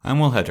I'm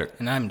Will Hedrick.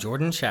 And I'm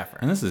Jordan Schaffer.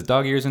 And this is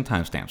Dog Ears and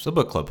Timestamps, a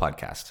book club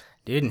podcast.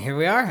 Dude, and here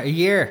we are, a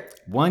year.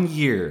 1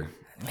 year,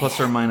 plus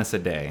or minus a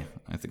day.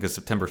 I think it's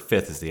September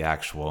 5th is the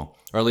actual,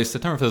 or at least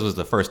September 5th was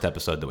the first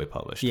episode that we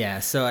published.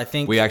 Yeah, so I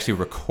think... We actually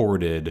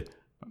recorded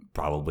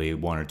probably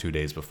 1 or 2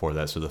 days before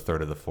that, so the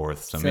 3rd or the 4th,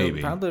 so maybe.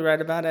 Probably right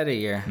about at a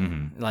year,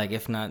 like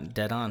if not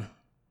dead on.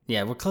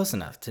 Yeah, we're close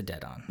enough to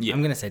dead on. Yeah.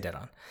 I'm going to say dead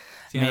on.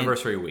 It's the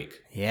anniversary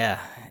week. Yeah,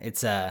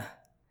 it's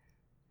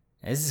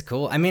this is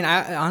cool. I mean,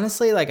 I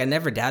honestly, like, I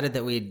never doubted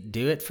that we'd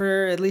do it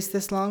for at least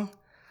this long,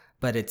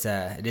 but it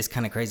is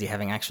kind of crazy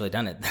having actually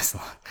done it this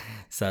long.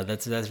 So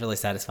that's really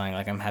satisfying.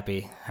 Like, I'm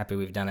happy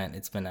we've done it.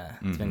 It's been a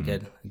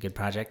good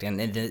project.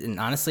 And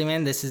honestly,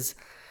 man,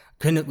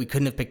 we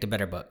couldn't have picked a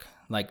better book,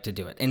 like, to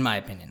do it, in my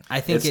opinion.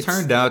 I think it's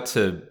turned out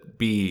to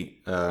be,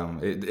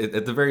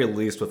 at the very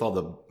least, with all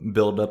the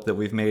build-up that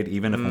we've made,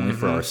 even if only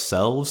for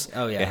ourselves,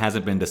 it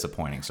hasn't been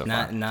disappointing so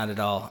far. Not at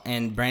all.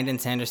 And Brandon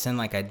Sanderson,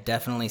 like, I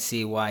definitely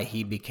see why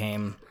he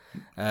became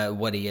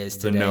what he is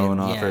today. The known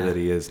author that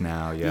he is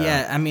now,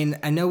 Yeah, I mean,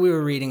 I know we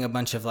were reading a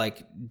bunch of,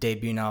 like,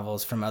 debut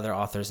novels from other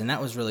authors, and that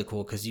was really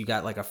cool because you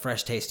got, like, a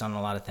fresh taste on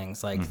a lot of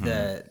things. Like,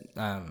 the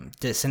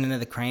Descendant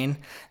of the Crane,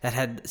 that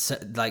had,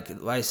 like,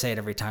 I say it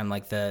every time,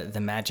 like, the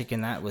magic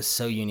in that was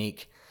so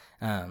unique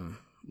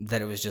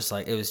that it was just,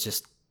 like, it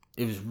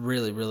was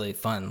really, really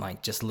fun,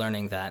 like, just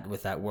learning that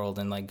with that world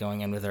and, like, going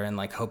in with her and,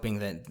 like, hoping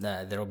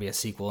that there'll be a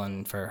sequel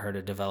and for her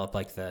to develop,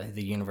 like, the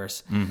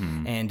universe.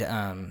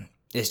 And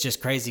it's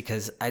just crazy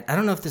because I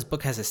don't know if this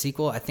book has a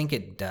sequel. I think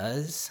it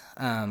does.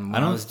 I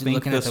don't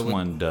think this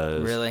one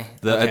does. Really?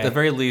 At the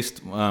very least...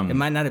 it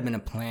might not have been a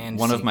planned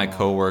One sequel. of my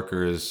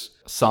coworkers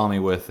saw me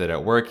with it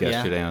at work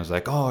yesterday and was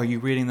like, "Oh, are you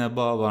reading that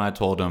blah, blah?" And I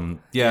told him,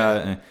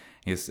 yeah.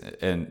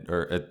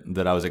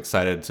 That I was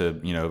excited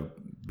to,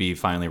 be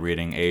finally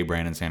reading a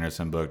Brandon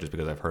Sanderson book just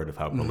because I've heard of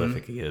how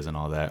prolific he is and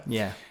all that.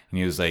 Yeah. And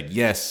he was like,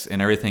 yes,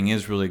 and everything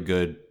is really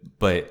good,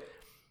 but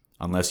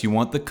unless you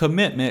want the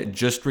commitment,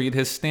 just read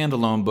his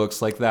standalone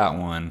books like that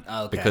one.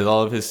 Okay. Because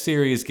all of his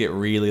series get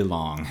really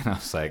long. And I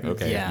was like,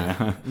 okay.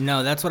 Yeah.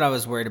 No, that's what I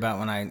was worried about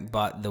when I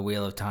bought the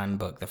Wheel of Time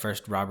book, the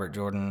first Robert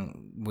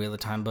Jordan Wheel of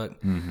Time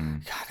book. Mm-hmm.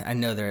 God, I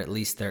know there are at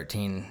least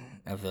 13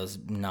 of those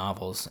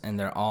novels, and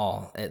they're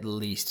all at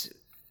least...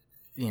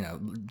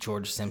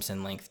 George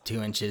Simpson length,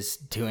 2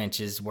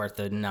 inches worth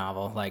of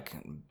novel, like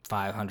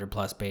 500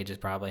 plus pages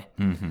probably.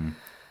 Mm-hmm.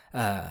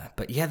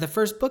 But yeah, the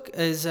first book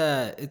is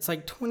it's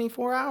like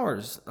 24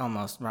 hours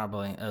almost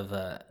probably of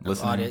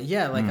audio.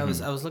 Yeah, like I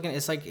was looking,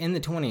 it's like in the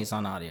 20s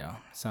on audio.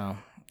 So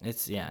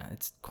it's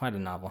quite a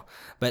novel.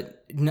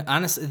 But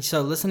honestly,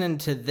 so listening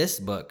to this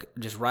book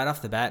just right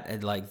off the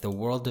bat, like the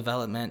world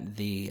development,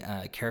 the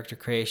character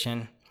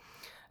creation,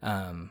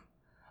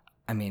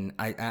 I mean,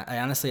 I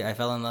honestly, I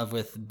fell in love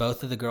with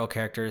both of the girl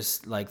characters.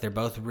 Like, they're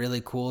both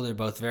really cool. They're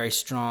both very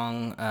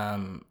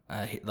strong,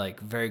 like,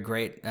 very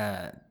great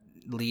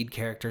lead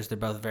characters. They're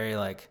both very,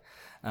 like,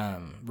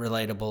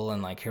 relatable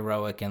and, like,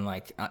 heroic. And,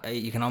 like,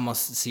 you can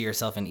almost see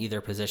yourself in either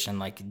position,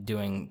 like,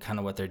 doing kind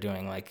of what they're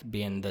doing. Like,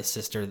 being the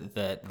sister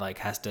that, like,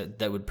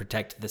 that would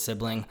protect the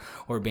sibling,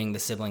 or being the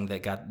sibling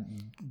that got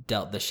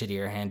dealt the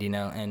shittier hand,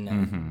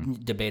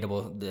 and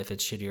debatable if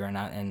it's shittier or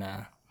not. And,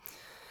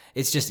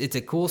 it's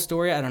a cool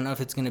story. I don't know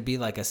if it's going to be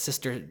like a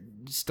sister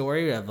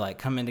story of, like,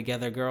 coming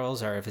together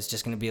girls, or if it's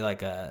just going to be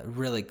like a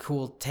really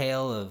cool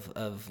tale of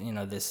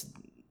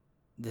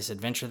this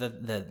adventure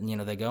that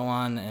they go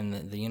on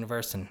in the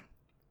universe. And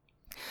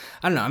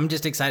I don't know, I'm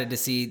just excited to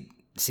see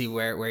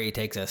where he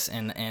takes us,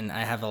 and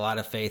I have a lot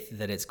of faith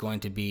that it's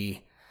going to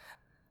be.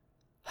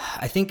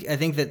 I think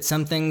that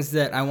some things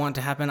that I want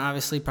to happen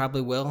obviously probably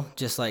will,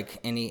 just like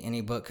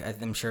any book.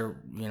 I'm sure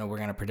we're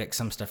gonna predict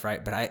some stuff,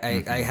 right? But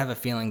I have a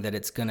feeling that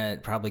it's gonna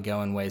probably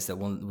go in ways that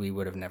we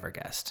would have never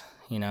guessed,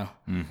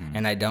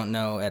 And I don't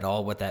know at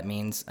all what that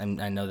means. I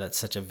know that's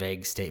such a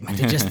vague statement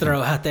to just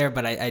throw out there,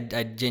 but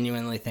I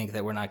genuinely think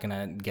that we're not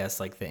gonna guess,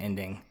 like, the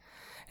ending,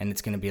 and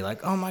it's gonna be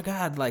like, oh my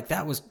god, like,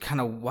 that was kind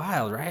of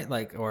wild, right?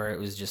 Like, or it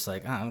was just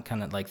like, oh, I'm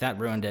kind of like, that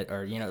ruined it,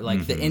 or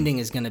like the ending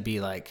is gonna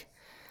be like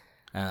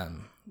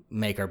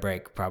make or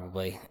break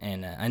probably.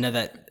 And I know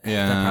that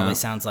probably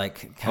sounds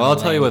like I'll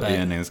tell you what the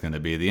ending is going to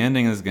be. The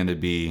ending is going to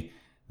be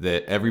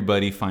that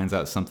everybody finds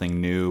out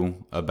something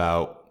new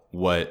about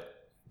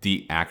what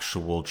the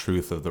actual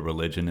truth of the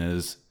religion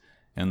is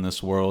in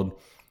this world,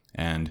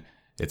 and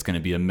it's going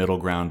to be a middle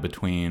ground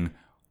between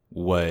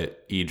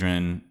what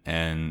Idrin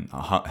and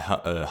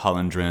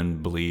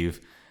Hallandren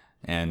believe.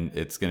 And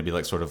it's going to be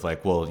like, sort of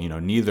like, well,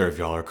 neither of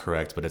y'all are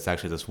correct, but it's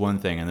actually this one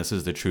thing, and this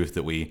is the truth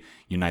that we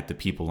unite the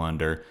people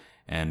under.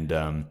 And,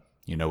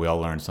 we all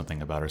learn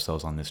something about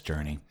ourselves on this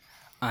journey.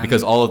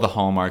 Because all of the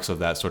hallmarks of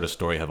that sort of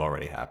story have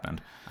already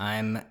happened.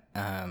 I'm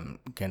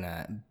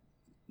gonna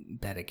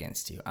bet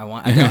against you. I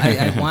want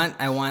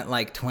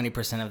like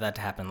 20% of that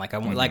to happen. Like I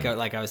want, like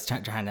I was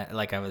trying to,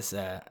 like I was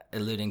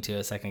alluding to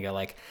a second ago.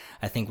 Like,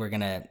 I think we're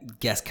gonna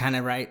guess kind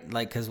of right,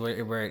 like, because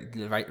we're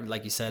right,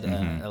 like you said.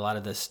 A lot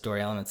of the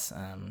story elements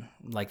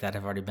like that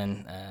have already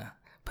been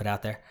put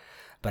out there.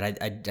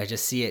 but I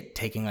just see it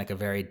taking like a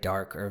very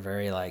dark or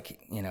very like,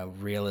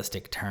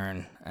 realistic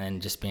turn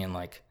and just being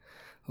like,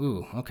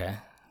 ooh, okay.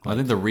 Well, I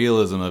think the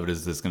realism of it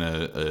is it's going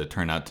to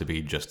turn out to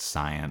be just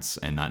science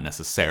and not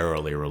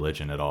necessarily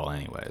religion at all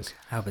anyways.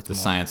 I hope it's the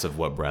more. Science of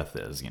what breath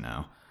is,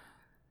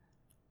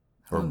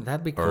 Or,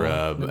 that'd be cool. Or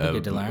that'd be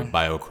good to learn.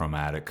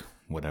 biochromatic,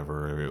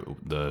 whatever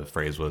the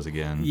phrase was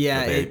again.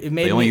 Yeah,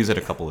 they only use it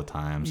a couple of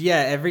times. Yeah,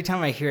 every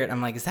time I hear it,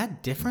 I'm like, is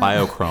that different?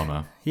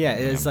 Biochroma. Yeah,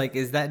 it's like,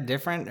 is that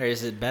different or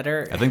is it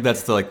better? I think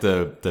that's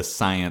the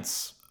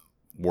science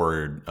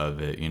word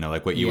of it,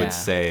 like what you would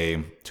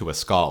say to a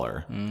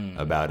scholar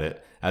about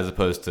it, as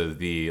opposed to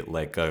the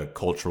like a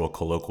cultural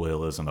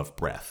colloquialism of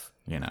breath,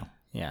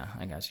 Yeah,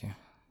 I got you.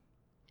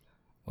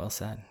 Well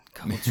said.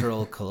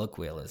 Cultural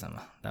colloquialism.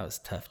 That was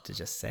tough to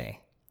just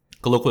say.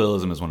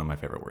 Colloquialism is one of my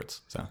favorite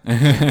words. So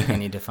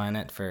can you define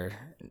it for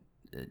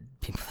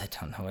people that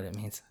don't know what it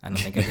means? I don't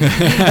think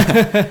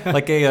I do.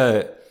 Like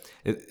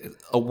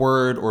a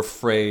word or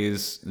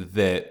phrase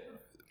that,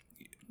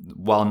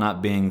 while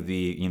not being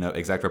the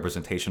exact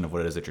representation of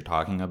what it is that you're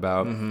talking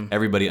about,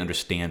 everybody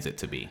understands it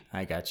to be.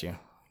 I got you.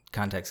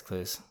 Context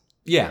clues.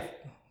 Yeah,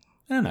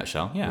 in a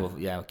nutshell. Yeah. Well,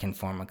 yeah, can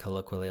form a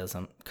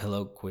colloquialism.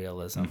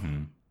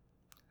 Mm-hmm.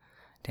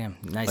 Damn,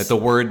 nice. Like the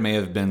word may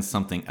have been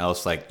something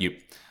else. Like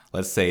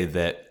let's say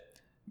that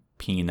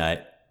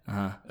peanut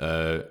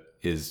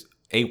is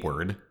a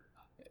word.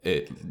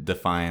 It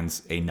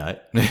defines a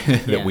nut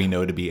that we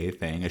know to be a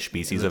thing, a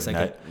species of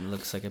nut. It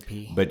looks like a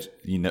pea. But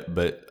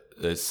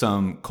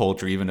some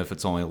culture, even if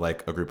it's only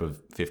like a group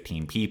of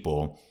 15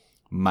 people,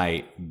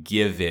 might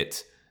give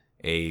it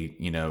a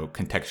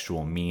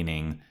contextual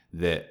meaning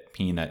that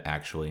peanut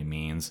actually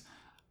means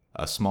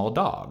a small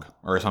dog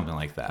or something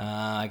like that.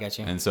 I got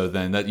you. And so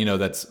then that's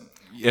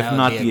if That would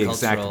not be a the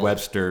exact cultural-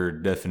 Webster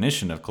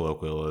definition of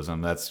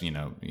colloquialism, that's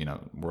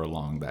we're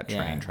along that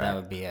train track. That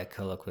would be a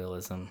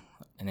colloquialism,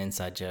 an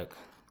inside joke.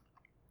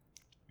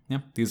 Yeah,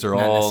 these are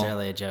Not all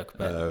necessarily a joke,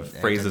 but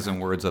phrases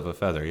and words of a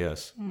feather.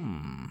 Yes.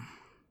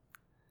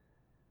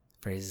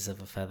 Phrases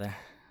of a feather.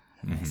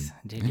 Mm-hmm. Nice,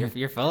 dude.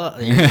 You're full.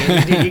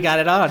 Dude, you got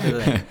it all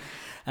today.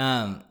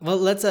 Well,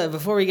 let's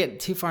before we get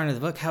too far into the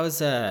book, how's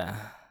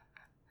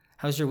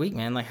your week,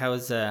 man? Like,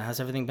 how's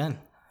everything been?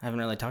 I haven't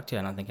really talked to you,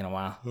 I don't think, in a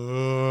while.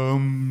 I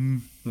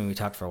mean, we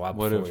talked for a while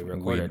before we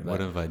recorded.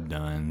 What have I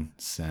done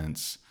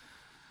since?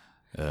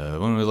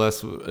 When was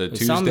last we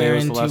Tuesday? saw Was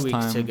Marin the 2 last weeks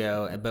time?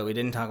 ago, but we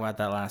didn't talk about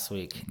that last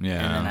week. Yeah.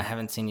 And then I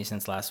haven't seen you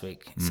since last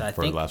week. So I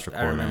for the think last I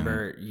recording.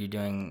 remember you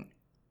doing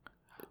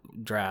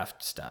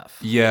draft stuff.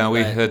 Yeah,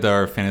 we But- had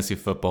our fantasy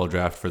football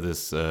draft for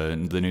this the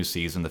new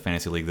season, the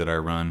fantasy league that I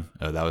run.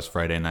 That was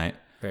Friday night.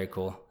 Very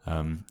cool.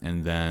 And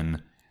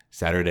then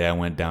Saturday I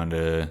went down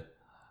to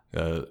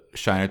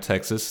Shiner,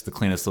 Texas, the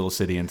cleanest little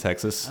city in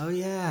Texas. Oh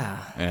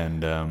yeah.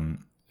 And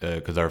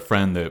because our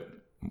friend that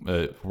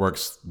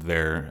works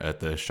there at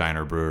the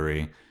Shiner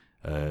Brewery,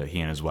 he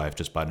and his wife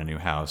just bought a new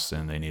house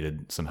and they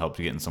needed some help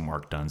getting some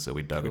work done, so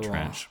we dug a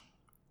trench.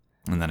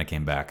 And then I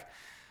came back,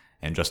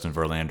 and Justin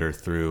Verlander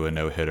threw a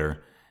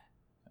no-hitter,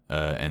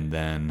 and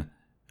then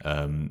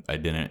I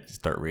didn't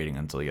start reading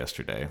until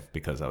yesterday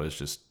because I was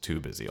just too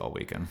busy all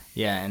weekend.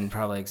 Yeah, and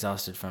probably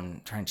exhausted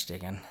from trench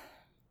digging.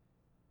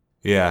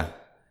 Yeah.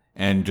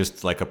 And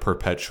just like a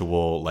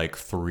perpetual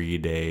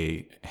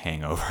 3-day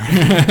hangover.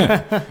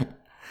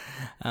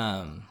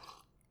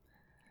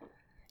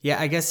 Yeah,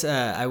 I guess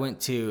I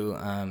went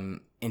to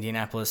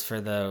Indianapolis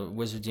for the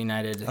Wizards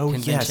United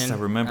convention. Yes, I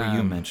remember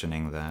you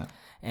mentioning that.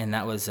 And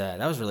that was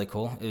really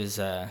cool. It was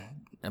a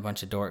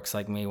bunch of dorks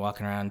like me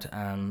walking around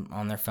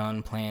on their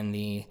phone playing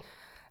the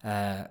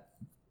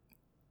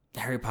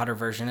Harry Potter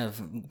version of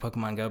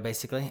Pokemon Go,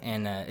 basically.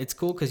 And it's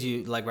cool because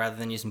you rather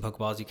than using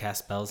Pokeballs, you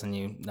cast spells and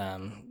you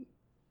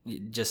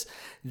just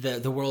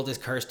the world is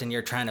cursed and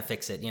you're trying to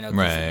fix it. 'Cause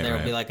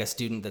there'll be like a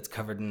student that's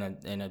covered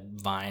in a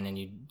vine and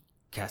you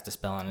cast a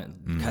spell and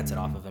it cuts it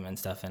off of him and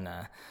stuff.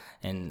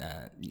 And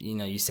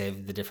you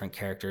save the different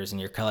characters and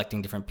you're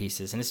collecting different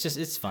pieces and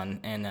it's fun.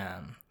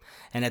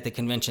 And at the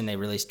convention they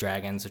released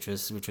dragons, which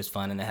was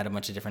fun, and they had a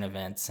bunch of different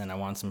events and I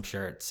won some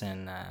shirts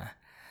and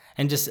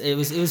just it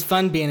was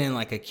fun being in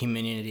like a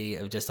community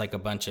of just like a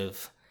bunch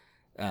of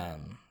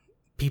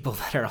people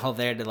that are all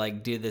there to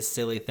do this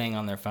silly thing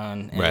on their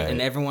phone and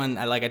everyone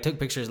I took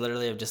pictures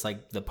literally of just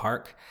the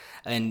park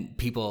and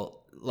people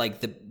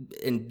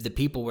the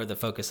people were the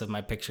focus of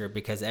my picture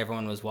because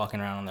everyone was walking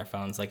around on their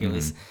phones. It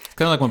was It's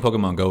kind of like when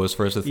Pokemon Go was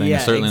first a thing. Yeah,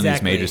 Certainly in these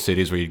exactly. major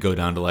cities where you'd go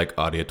down to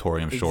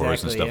auditorium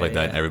shores and Exactly, stuff like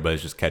that, yeah. and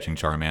everybody's just catching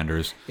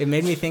Charmanders. it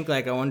made me think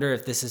I wonder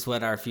if this is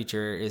what our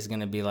future is going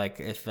to be like,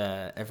 if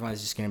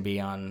everyone's just going to be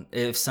on,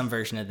 if some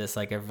version of this,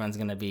 everyone's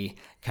going to be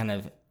kind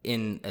of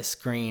in a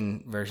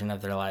screen version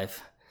of their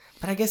life.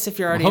 But I guess if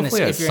you're already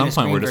Hopefully in a, at if you're some in a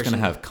point screen we're just going version,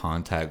 to have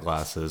contact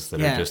glasses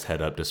that Yeah. are just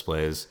head-up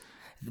displays.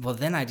 well,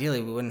 then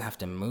ideally we wouldn't have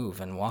to move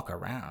and walk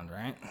around,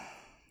 right?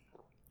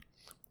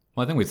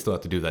 Well, I think we'd still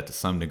have to do that to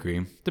some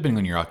degree, depending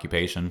on your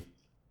occupation.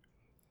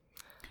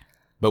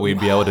 But we'd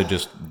be able to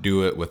just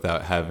do it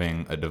without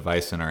having a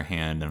device in our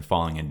hand and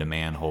falling into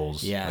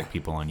manholes Yeah. like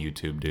people on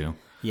YouTube do.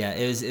 Yeah,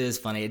 it was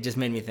funny. It just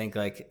made me think,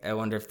 like, I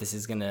wonder if this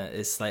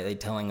is slightly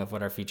telling of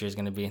what our future is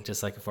gonna be.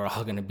 Just like if we're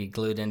all gonna be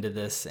glued into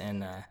this.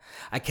 And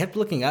I kept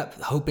looking up,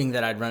 hoping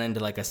that I'd run into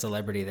like a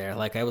celebrity there.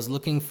 Like I was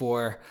looking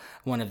for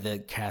one of the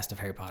cast of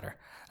Harry Potter,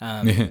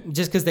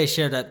 just because they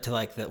showed up to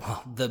like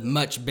the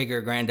much bigger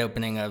grand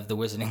opening of the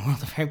Wizarding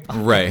World of Harry Potter.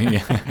 Right.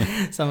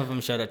 Yeah. Some of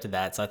them showed up to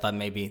that, so I thought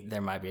maybe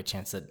there might be a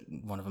chance that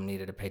one of them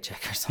needed a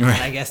paycheck or something.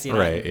 Right. I guess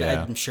Right,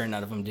 yeah. I'm sure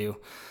none of them do,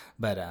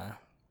 but.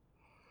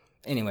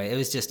 Anyway, it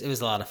was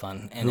a lot of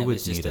fun, and Who it would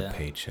was just need a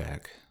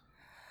paycheck?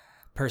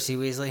 Percy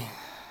Weasley,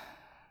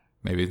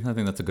 Maybe. I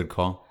think that's a good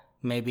call.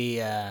 maybe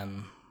not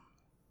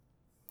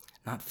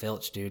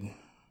Filch, dude.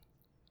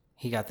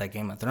 He got that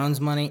Game of Thrones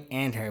money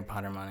and Harry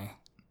Potter money.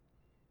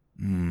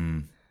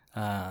 Man,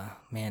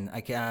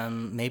 I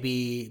can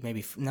maybe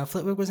no.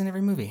 Flitwick was in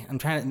every movie. I'm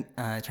trying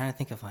to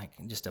think of like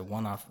just a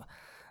one-off.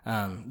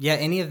 Yeah,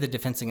 any of the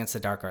Defense Against the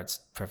Dark Arts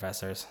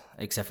professors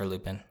except for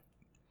Lupin.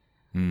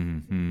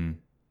 Mm-hmm.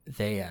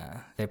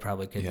 They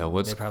probably could. Yeah,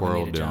 what's they probably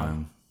Quirrell need a job.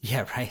 doing?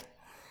 Yeah, right.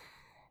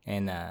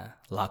 And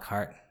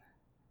Lockhart.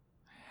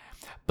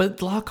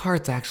 But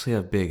Lockhart's actually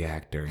a big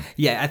actor.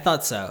 Yeah, I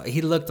thought so.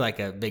 He looked like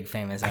a big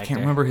famous actor. I can't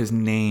remember his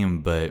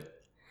name, but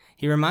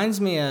He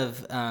reminds me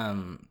of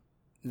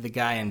the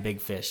guy in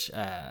Big Fish.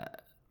 oh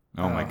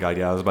my god,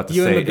 yeah, I was about to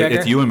Ewan say McGregor?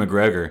 it's Ewan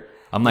McGregor.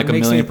 I'm like It a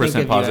makes me million think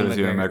percent of positive Ewan it's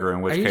Ewan McGregor. McGregor,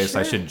 in which Are you case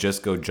I sure? should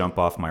just go jump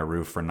off my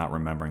roof for not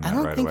remembering that I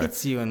don't right think away.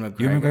 it's Ewan McGregor.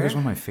 Ewan McGregor's one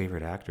of my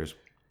favorite actors.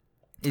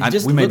 It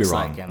just we may be looks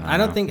wrong. like him. I I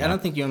don't don't think know. I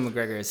don't think Ewan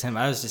McGregor is him.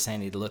 I was just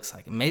saying he looks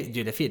like him.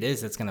 Dude, if it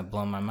is, it's gonna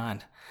blow my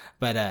mind.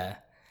 But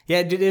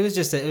yeah, dude, it was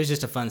just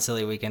a fun,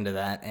 silly weekend of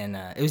that, and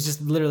it was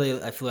just literally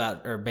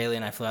Bailey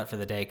and I flew out for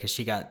the day because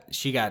she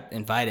got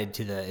invited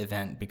to the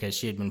event because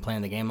she had been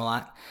playing the game a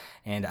lot,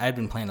 and I had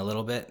been playing a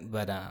little bit,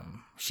 but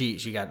she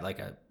got like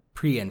a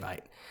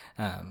pre-invite.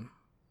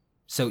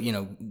 So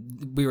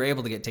we were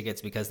able to get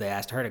tickets because they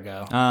asked her to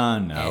go. No,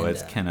 And,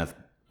 it's Kenneth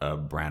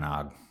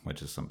Branagh,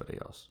 which is somebody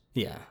else.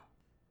 Yeah,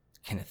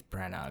 Kenneth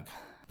Branagh.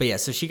 But yeah,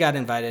 so she got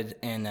invited,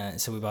 and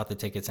so we bought the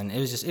tickets, and it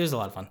was a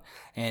lot of fun.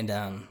 And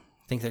I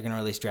think they're gonna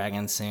release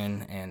Dragons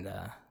soon, and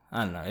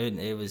I don't know.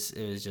 It was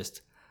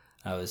just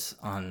I was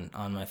on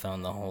my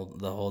phone the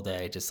whole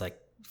day, just like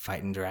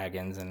fighting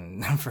dragons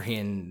and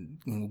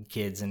freeing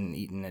kids and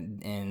eating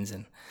at inns,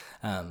 and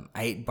I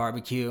ate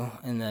barbecue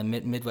in the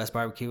Midwest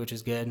barbecue, which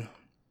is good.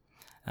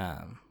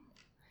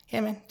 Yeah,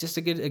 man, just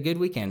a good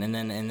weekend, and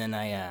then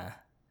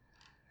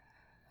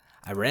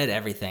I read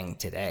everything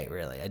today,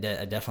 really. I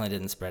definitely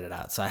didn't spread it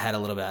out. So I had a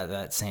little bit of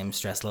that same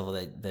stress level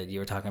that you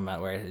were talking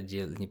about where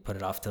you put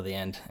it off till the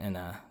end and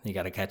you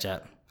got to catch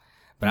up.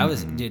 But I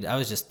was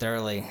just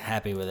thoroughly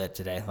happy with it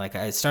today. Like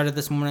I started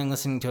this morning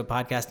listening to a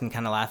podcast and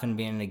kind of laughing,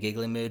 being in a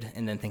giggly mood,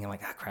 and then thinking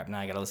like, oh crap, now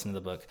I got to listen to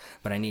the book,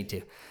 but I need to.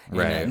 And,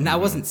 Right. And I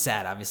wasn't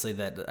sad, obviously,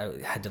 that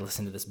I had to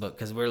listen to this book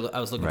because I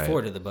was looking Right.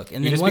 forward to the book.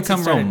 And You then just once it become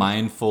real started-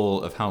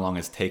 mindful of how long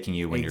it's taking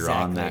you when you're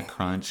on that Exactly.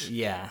 crunch.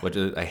 Yeah. Which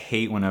I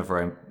hate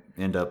whenever I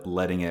end up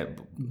letting it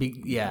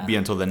be yeah.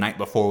 until the night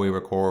before we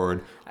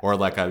record, or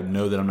like I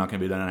know that I'm not going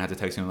to be done and I have to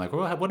text you like,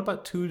 well, what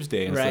about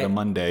Tuesday instead Right. of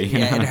Monday? You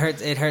Yeah, know?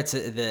 it hurts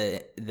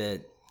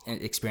the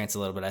experience a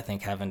little bit. I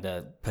think having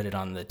to put it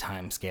on the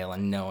time scale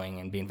and knowing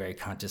and being very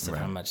conscious of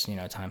how much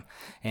time.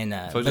 And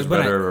If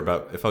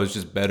I was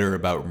just better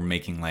about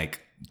making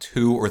like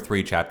 2 or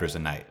 3 chapters a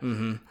night,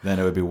 then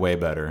it would be way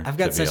better. I've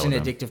got to be such an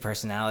able to- addictive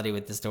personality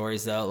with the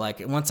stories, though.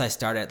 Like once I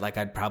start it, like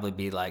I'd probably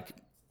be like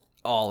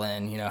all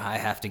in. I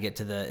have to get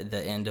to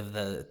the end of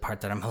the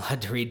part that I'm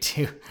allowed to read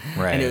to,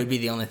 Right. and it would be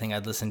the only thing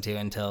I'd listen to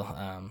until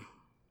I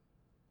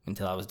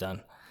was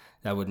done.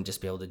 I wouldn't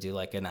just be able to do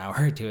like an hour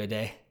or 2 a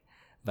day,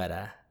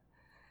 but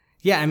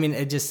yeah, I mean,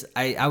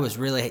 I was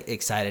really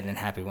excited and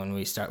happy when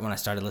I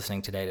started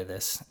listening today to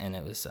this, and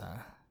it was.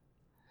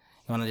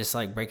 You want to just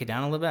like break it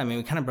down a little bit? I mean,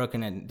 we kind of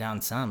broken it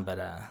down some, but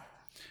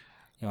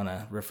you want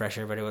to refresh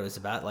everybody what it was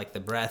about, like the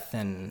breath,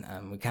 and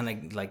we kind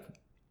of like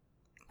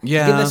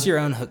Yeah. give us your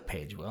own hook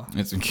page, Will.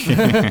 It's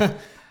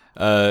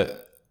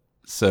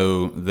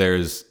so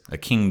there's a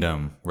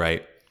kingdom,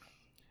 right?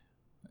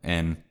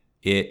 And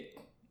it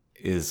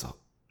is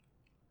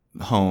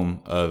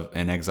home of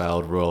an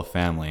exiled royal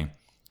family,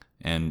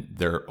 and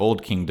their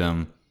old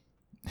kingdom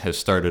has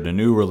started a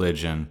new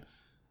religion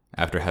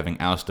after having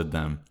ousted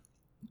them.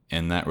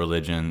 And that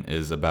religion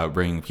is about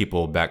bringing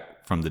people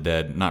back from the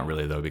dead. Not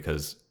really, though,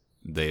 because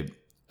they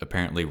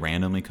apparently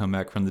randomly come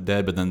back from the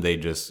dead, but then they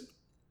just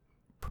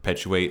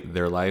perpetuate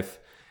their life.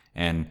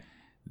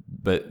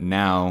 But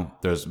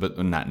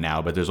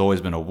there's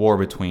always been a war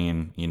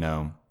between,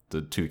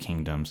 the two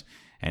kingdoms.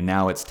 And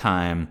now it's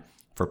time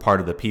for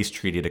part of the peace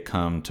treaty to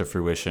come to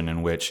fruition,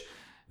 in which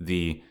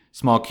the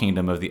small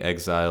kingdom of the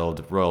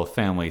exiled royal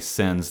family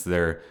sends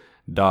their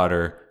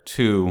daughter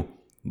to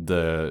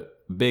the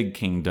big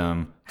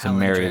kingdom to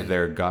marry Hallandren.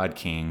 their god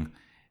king,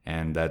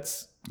 and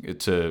that's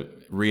to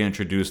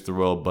reintroduce the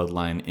royal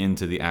bloodline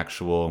into the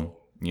actual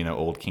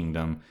old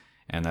kingdom,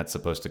 and that's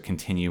supposed to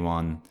continue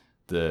on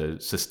the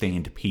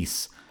sustained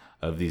peace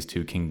of these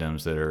two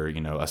kingdoms that are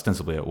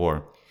ostensibly at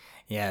war.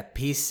 Yeah,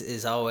 peace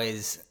is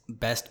always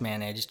best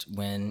managed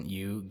when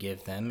you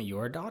give them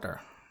your daughter,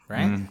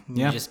 right?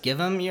 yeah. You just give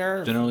them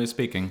Generally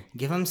speaking.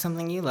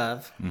 something you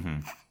love.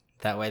 Mm-hmm.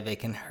 That way they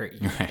can hurt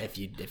you if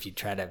you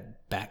try to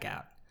back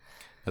out.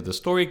 The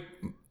story,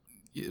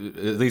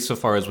 at least so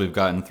far as we've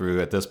gotten through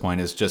at this point,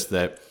 is just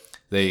that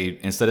they,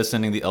 instead of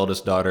sending the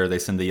eldest daughter, they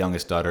send the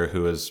youngest daughter,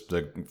 who is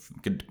the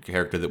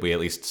character that we at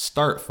least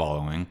start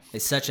following.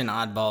 It's such an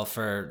oddball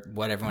for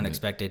what everyone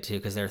expected to,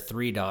 because there are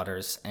 3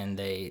 daughters, and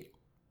they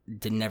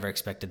never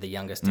expected the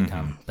youngest to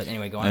come. But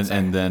anyway, go on.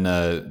 And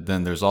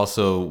then there's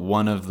also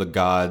one of the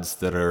gods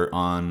that are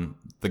on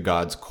the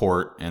god's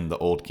court in the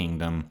Old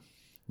Kingdom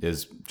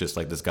is just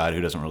like this god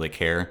who doesn't really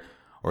care,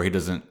 or he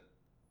doesn't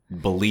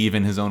believe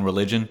in his own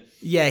religion.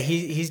 Yeah,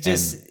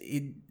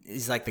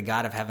 he's like the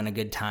god of having a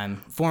good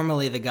time.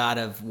 Formerly the god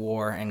of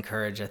war and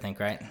courage, I think,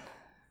 right?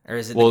 Or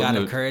is it the god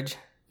of courage?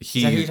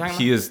 He is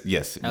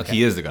Okay.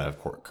 He is the god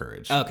of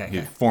courage. Okay.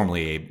 He's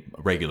formerly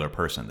a regular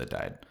person that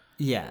died.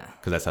 Yeah.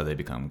 Because that's how they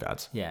become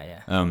gods. Yeah.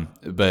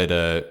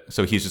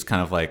 So he's just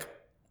kind of like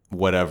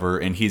whatever,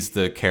 and he's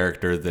the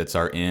character that's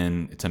our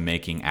in to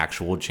making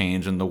actual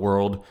change in the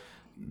world,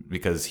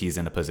 because he's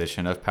in a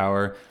position of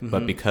power. Mm-hmm.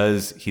 But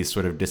because he's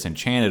sort of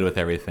disenchanted with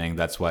everything,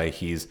 that's why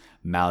he's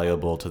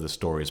malleable to the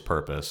story's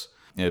purpose.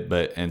 And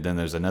then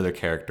there's another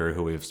character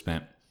who we've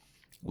spent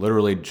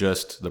literally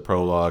just the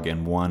prologue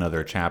and one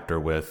other chapter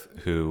with,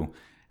 who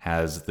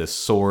has this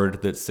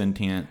sword that's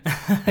sentient,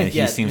 and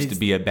he seems to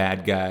be a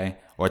bad guy,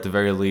 or at the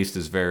very least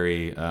is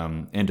very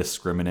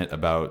indiscriminate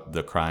about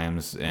the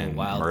crimes and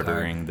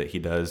murdering that he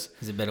does.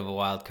 He's a bit of a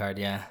wild card,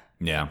 yeah.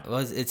 Yeah.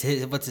 What's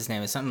his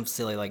name? It's something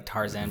silly like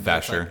Tarzan.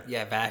 Vasher.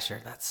 Like,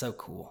 Vasher. That's so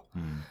cool.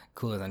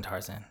 Cooler than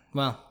Tarzan.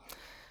 Well,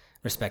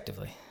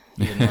 respectively.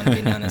 You didn't want to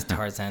be known as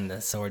Tarzan,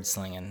 the sword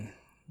slinging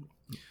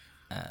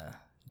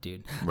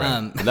dude.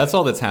 Right. That's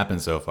all that's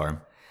happened so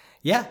far.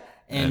 Yeah.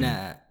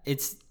 And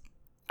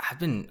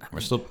we're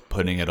still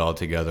putting it all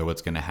together,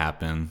 what's going to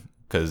happen.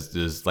 Because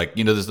there's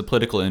there's the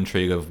political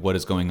intrigue of what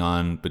is going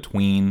on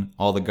between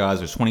all the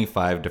gods. There's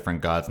 25 different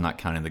gods, not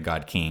counting the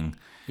god king.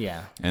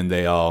 Yeah. And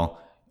they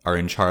all are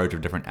in charge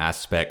of different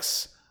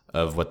aspects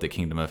of what the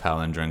kingdom of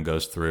Hallandren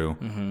goes through.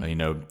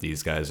 Mm-hmm.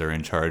 These guys are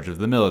in charge of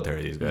the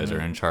military. These guys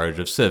are in charge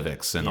of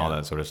civics and all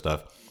that sort of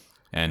stuff.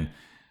 And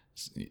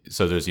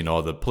so there's,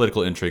 all the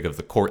political intrigue of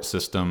the court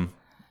system,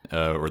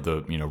 or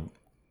the,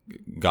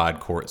 god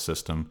court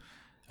system.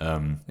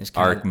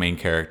 Our main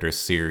character,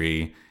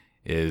 Ciri,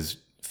 is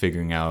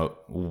figuring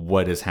out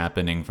what is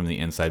happening from the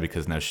inside,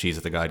 because now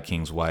she's the God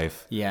King's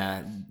wife.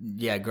 Yeah,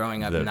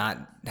 growing up not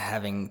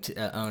having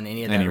to own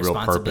any of that any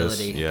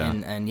responsibility, real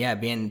purpose, and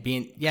being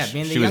the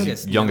she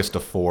youngest. Was youngest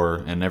of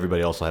 4, and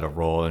everybody else had a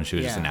role, and she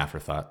was just an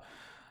afterthought.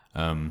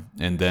 And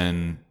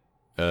then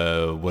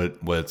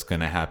what's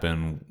going to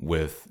happen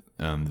with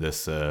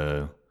this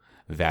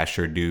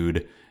Vasher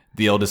dude?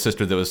 The eldest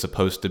sister that was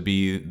supposed to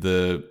be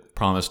the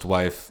promised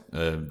wife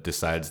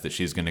decides that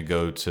she's going to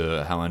go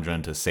to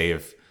Hallandren to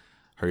save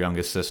her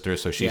youngest sister,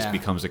 so she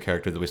becomes a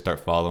character that we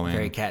start following.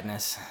 Very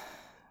Katniss.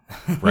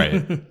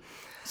 Right.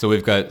 So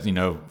we've got,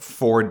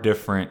 4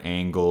 different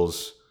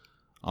angles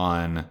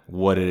on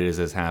what it is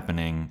that's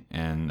happening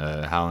in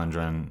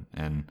Hallandren,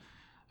 and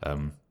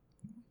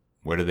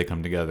where do they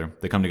come together?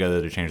 They come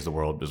together to change the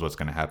world, is what's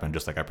going to happen,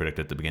 just like I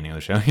predicted at the beginning of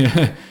the show.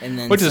 And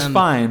then which is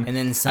fine. And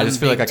then some I just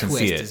feel like I can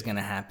see it is going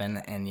to happen,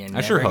 and you're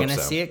never going to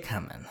see it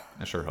coming.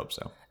 I sure hope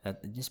so.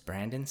 Just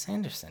Brandon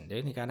Sanderson,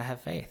 dude. You got to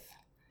have faith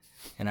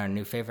in our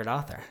new favorite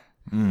author.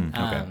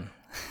 Okay.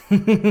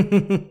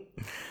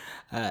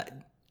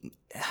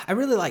 I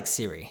really like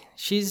Ciri.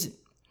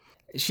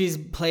 She's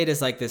played as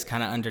like this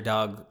kind of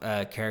underdog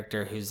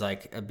character who's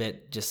like a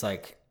bit just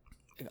like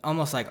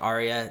almost like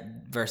Arya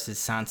versus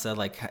Sansa,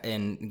 like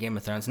in Game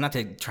of Thrones. Not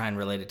to try and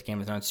relate it to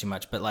Game of Thrones too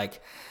much, but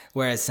like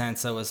whereas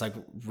Sansa was like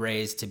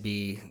raised to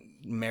be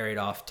married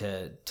off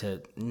to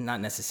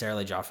not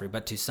necessarily Joffrey,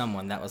 but to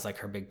someone that was like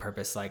her big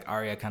purpose. Like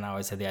Arya kind of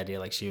always had the idea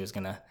like she was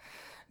gonna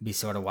be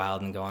sort of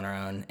wild and go on her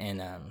own,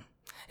 and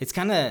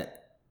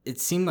it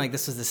seemed like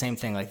this was the same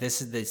thing. Like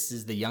this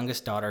is the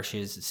youngest daughter. She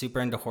was super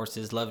into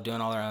horses, loved doing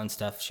all her own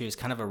stuff. She was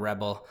kind of a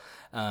rebel,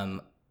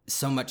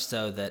 so much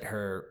so that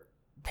her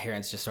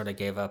parents just sort of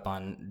gave up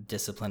on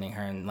disciplining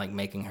her and like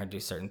making her do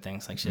certain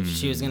things. Like if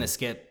she was gonna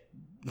skip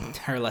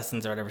her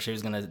lessons or whatever, she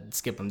was gonna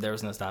skip them. There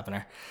was no stopping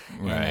her.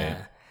 Right.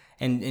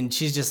 And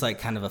she's just like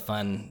kind of a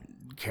fun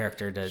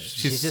character to.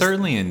 She's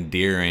certainly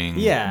endearing.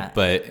 Yeah.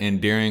 But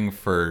endearing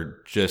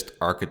for just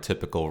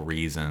archetypical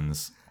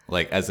reasons.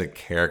 Like as a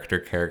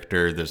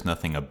character, there's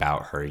nothing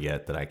about her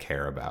yet that I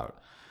care about.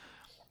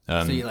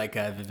 So you like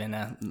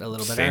Vivenna a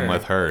little bit? Same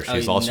with her.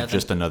 She's also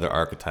just another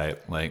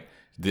archetype. Like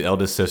the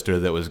eldest sister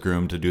that was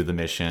groomed to do the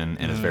mission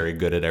and is very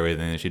good at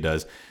everything that she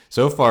does.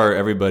 So far,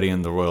 everybody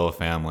in the royal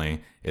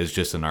family is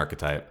just an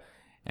archetype.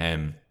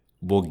 And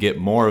we'll get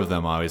more of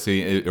them,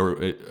 obviously,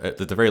 or at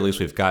the very least,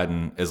 we've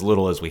gotten as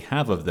little as we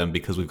have of them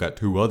because we've got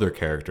 2 other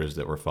characters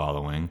that we're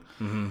following.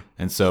 Mm-hmm.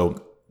 And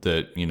so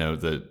the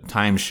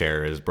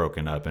timeshare is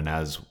broken up, and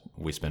as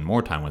we spend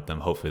more time with them,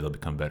 hopefully they'll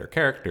become better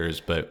characters.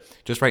 But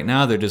just right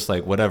now, they're just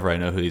like, whatever. I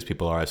know who these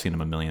people are. I've seen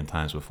them a million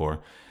times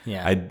before.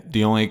 Yeah.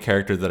 The only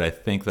character that I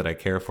think that I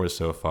care for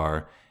so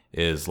far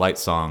is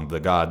Lightsong, the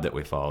god that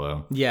we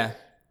follow. Yeah.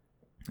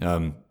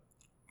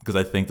 Because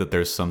I think that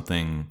there's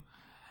something.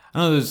 I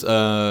don't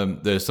know.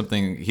 There's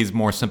something. He's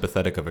more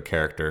sympathetic of a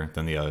character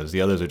than the others. The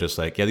others are just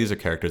like, yeah, these are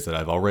characters that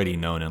I've already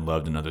known and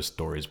loved in other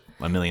stories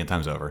a million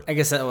times over. I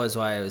guess that was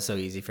why it was so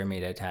easy for me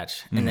to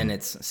attach. And then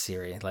it's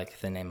Siri, like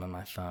the name of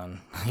my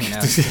phone. You know,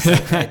 it's just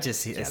like, I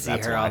just see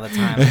her all the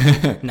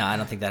time. No, I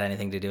don't think that had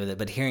anything to do with it.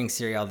 But hearing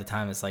Siri all the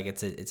time, it's like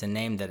it's a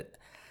name that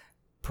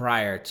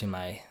prior to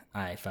my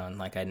iPhone,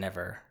 like I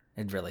never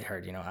had really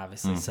heard. You know,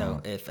 obviously.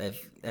 So if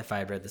I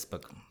had read this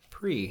book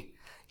pre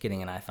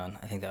getting an iPhone,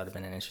 I think that would have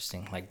been an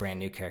interesting, like, brand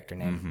new character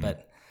name.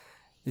 But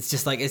it's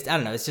just like, I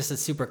don't know, it's just a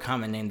super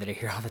common name that I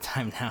hear all the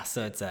time now.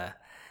 So it's I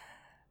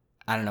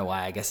don't know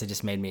why. I guess it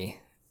just made me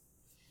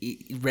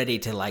ready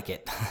to like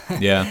it.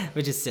 Yeah.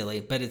 Which is silly,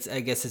 but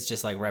I guess it's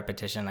just like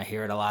repetition. I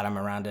hear it a lot. I'm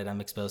around it.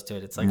 I'm exposed to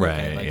it. It's like, right,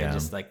 okay, like yeah. I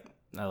just like,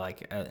 I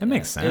like it. It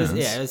makes sense.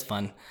 It was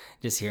fun.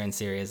 Just hearing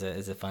Siri is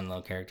a fun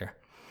little character.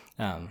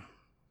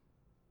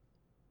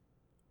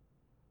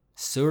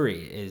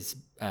 Suri is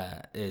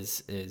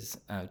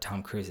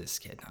Tom Cruise's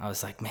kid. I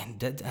was like, man,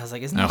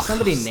 isn't there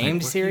somebody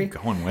named Siri? What are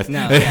you going with?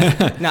 No,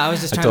 I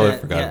was just trying totally to.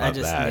 forgot about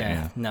that.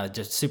 Yeah. No,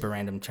 just super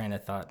random train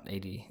of thought.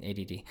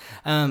 ADD.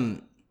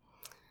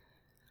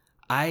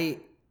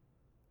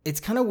 It's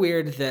kind of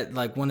weird that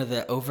like one of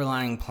the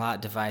overlying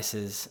plot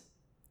devices.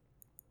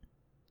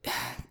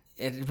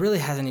 It really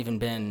hasn't even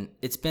been.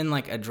 It's been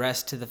like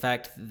addressed to the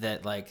fact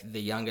that like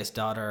the youngest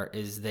daughter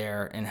is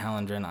there in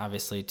Hallandren,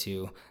 obviously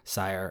to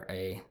sire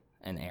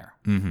an heir.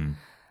 Mm-hmm.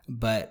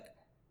 But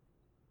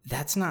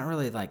that's not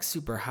really like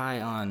super high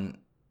on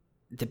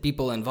the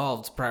people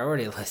involved's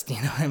priority list.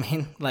 You know what I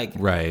mean? Like,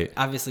 right.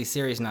 Obviously,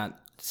 Siri's not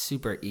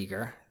super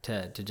eager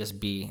to just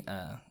be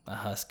a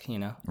husk. You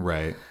know?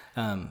 Right.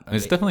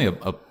 It's definitely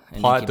a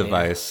plot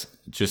device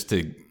just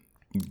to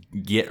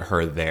get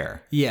her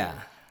there. Yeah.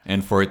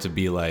 And for it to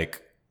be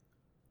like,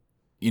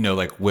 you know,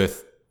 like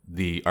with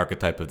the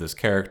archetype of this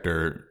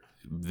character,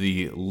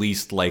 the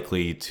least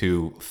likely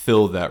to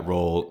fill that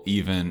role,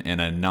 even in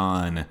a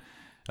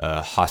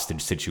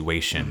non-hostage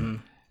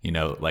situation, you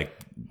know, like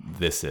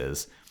this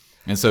is.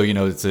 And so, you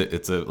know, it's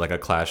a like a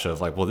clash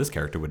of like, well, this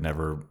character would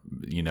never,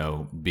 you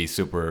know, be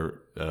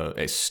super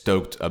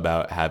stoked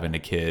about having a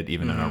kid,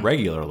 even in a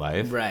regular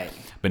life. Right.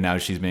 But now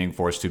she's being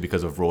forced to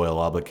because of royal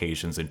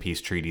obligations and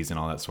peace treaties and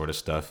all that sort of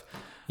stuff.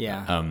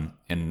 Yeah.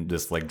 In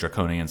this like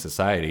draconian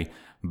society.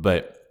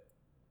 And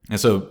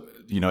so,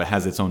 you know, it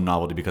has its own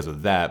novelty because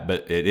of that,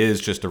 but it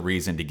is just a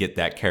reason to get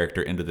that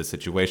character into the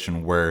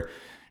situation where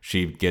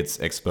she gets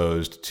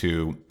exposed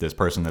to this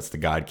person that's the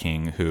God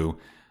King, who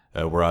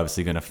we're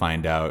obviously going to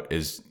find out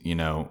is, you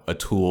know, a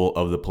tool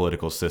of the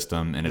political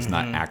system and is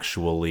not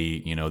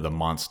actually, you know, the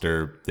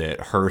monster that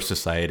her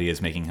society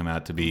is making him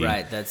out to be.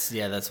 Right.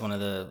 That's one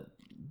of the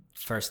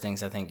first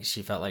things I think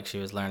she felt like she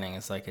was learning.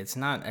 It's like, it's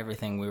not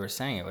everything we were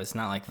saying. It was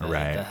not like the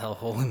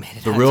hellhole we made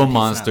it. The real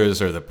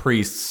monsters are the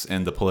priests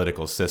and the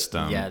political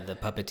system. Yeah, the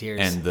puppeteers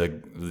and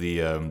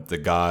the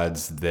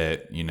gods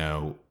that, you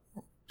know,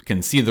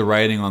 can see the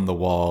writing on the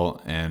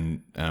wall,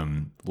 and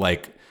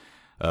like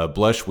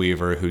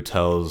Blushweaver, who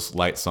tells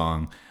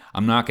Lightsong,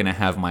 I'm not going to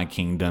have my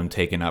kingdom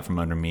taken out from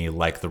under me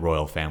like the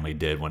royal family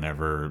did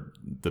whenever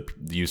the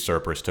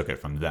usurpers took it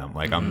from them.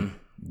 Like, I'm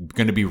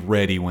going to be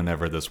ready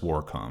whenever this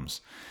war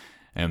comes.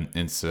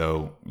 And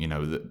so, you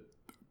know,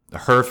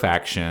 her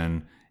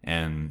faction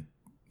and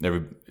they're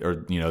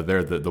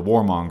the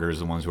warmongers,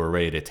 the ones who are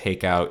ready to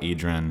take out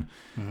Idren,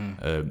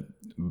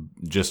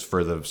 just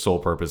for the sole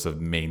purpose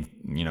of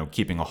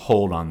keeping a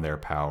hold on their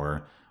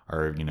power,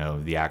 are, you know,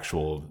 the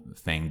actual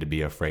thing to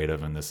be afraid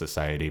of in this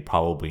society.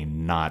 Probably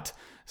not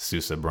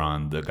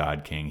Susebron, the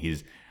God King. He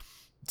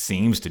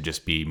seems to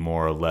just be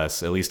more or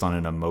less, at least on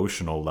an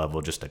emotional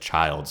level, just a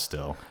child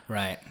still.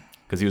 Right.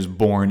 Because he was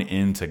born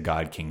into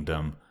God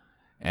Kingdom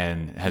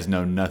and has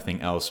known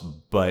nothing else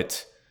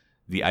but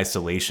the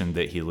isolation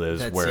that he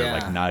lives,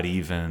 like not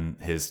even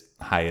his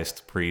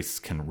highest priests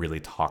can really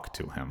talk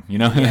to him, you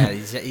know? Yeah,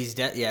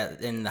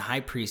 and the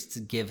high priests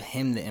give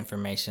him the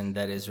information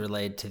that is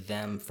relayed to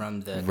them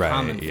from the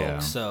common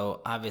folk.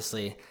 So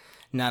obviously,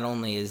 not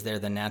only is there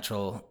the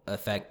natural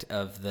effect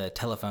of the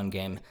telephone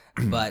game,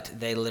 but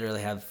they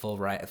literally have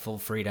full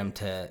freedom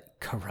to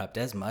corrupt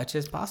as much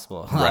as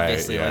possible.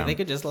 Obviously, like they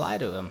could just lie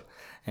to him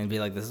and be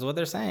like, "This is what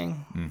they're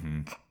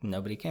saying.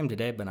 Nobody came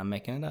today, but I'm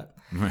making it up."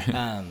 Right.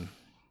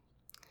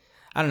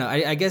 I don't know.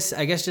 I guess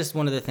just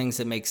one of the things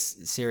that makes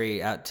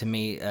Siri out to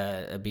me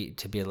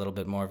to be a little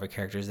bit more of a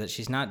character is that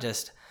she's not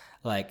just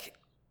like,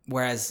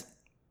 whereas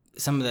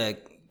some of the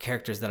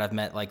characters that I've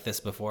met like this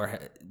before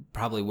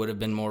probably would have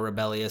been more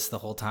rebellious the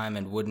whole time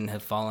and wouldn't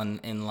have fallen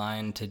in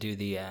line to do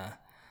the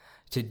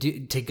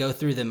to go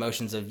through the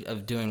motions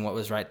of doing what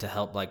was right to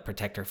help like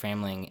protect her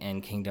family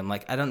and kingdom.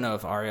 Like, I don't know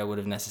if Arya would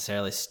have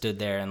necessarily stood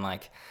there and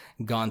like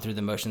gone through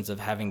the motions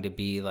of having to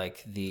be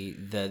like the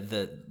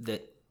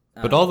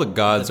But all the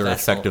gods the are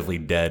vessel. effectively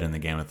dead in the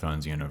Game of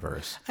Thrones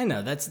universe. I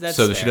know that's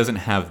So fair. she doesn't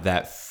have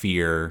that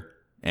fear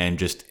and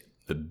just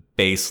the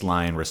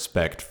baseline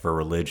respect for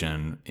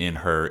religion in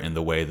her in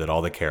the way that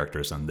all the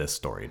characters in this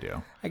story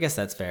do. I guess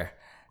that's fair.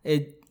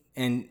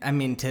 And I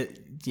mean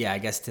I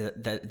guess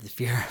the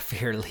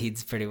fear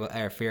leads pretty well,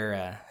 or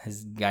fear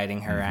is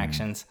guiding her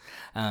actions.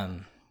 I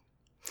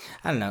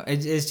don't know.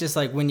 It's just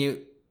like when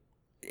you,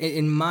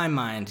 in my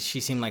mind, she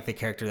seemed like the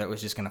character that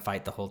was just going to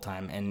fight the whole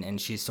time, and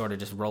she's sort of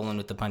just rolling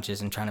with the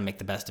punches and trying to make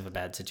the best of a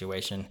bad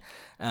situation,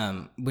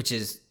 which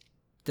is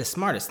the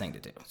smartest thing to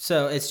do.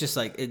 So it's just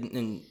like,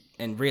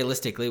 and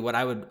realistically, what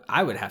I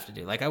would have to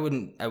do, like I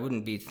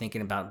wouldn't be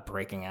thinking about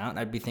breaking out.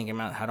 I'd be thinking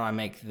about how do I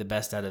make the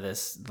best out of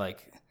this,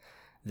 like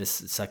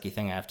this sucky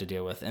thing I have to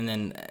deal with. And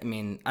then, I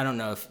mean, I don't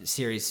know if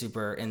Ciri's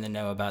super in the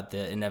know about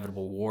the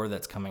inevitable war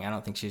that's coming. I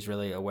don't think she's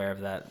really aware of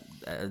that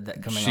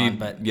coming on.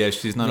 But yeah,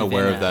 she's not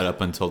aware Vivenna- of that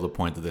up until the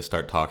point that they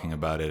start talking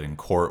about it in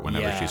court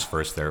whenever Yeah. she's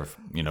first there,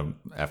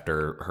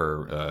 after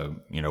her,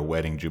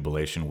 wedding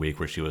jubilation week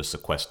where she was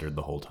sequestered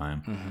the whole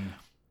time.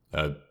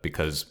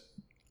 Because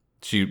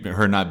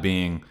her not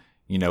being,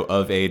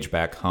 of age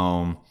back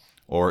home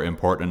or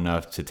important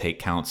enough to take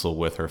counsel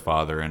with her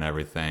father and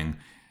everything,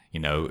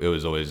 it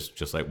was always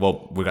just like,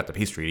 well, we got the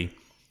peace treaty,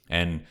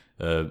 and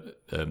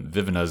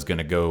Vivenna's going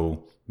to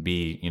go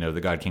be, the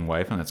God King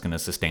wife, and that's going to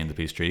sustain the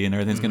peace treaty, and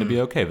everything's going to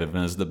be okay.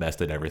 Vivenna's the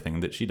best at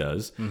everything that she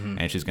does,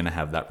 and she's going to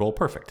have that role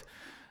perfect.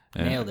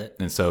 Nailed it.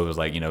 And so it was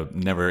like,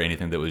 never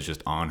anything that was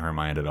just on her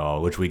mind at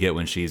all, which we get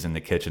when she's in the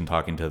kitchen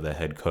talking to the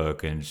head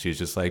cook, and she's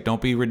just like,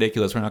 don't be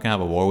ridiculous. We're not going to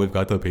have a war. We've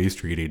got the peace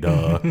treaty,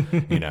 duh.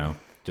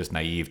 Just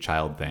naive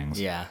child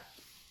things. Yeah.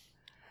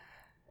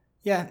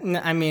 Yeah.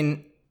 I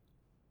mean,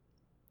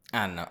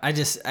 I don't know.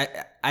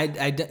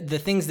 The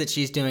things that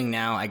she's doing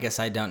now, I guess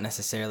I don't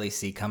necessarily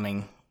see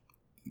coming.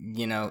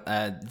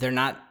 They're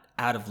not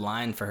out of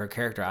line for her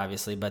character,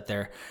 obviously, but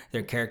they're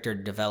character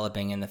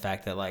developing in the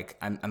fact that, like,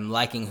 I'm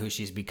liking who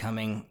she's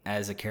becoming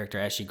as a character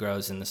as she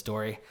grows in the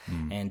story,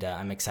 and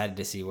I'm excited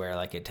to see where,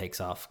 like, it takes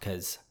off,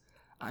 because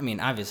I mean,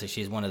 obviously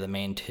she's one of the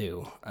main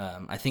two.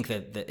 I think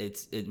that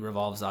it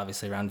revolves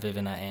obviously around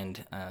Vivenna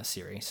and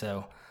Ciri,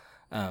 so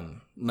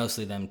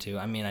mostly them two.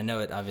 I mean, I know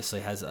it obviously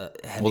has a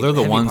heavy, well, they're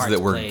the heavy ones parts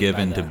that were played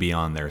given by to the- be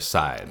on their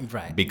side,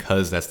 Right.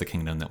 Because that's the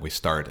kingdom that we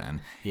start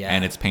in, Yeah.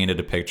 And it's painted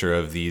a picture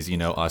of these,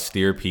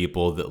 austere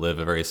people that live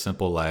a very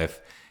simple life,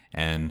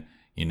 and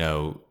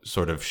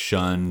sort of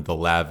shun the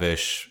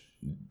lavish,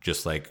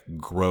 just like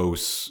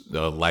gross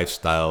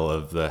lifestyle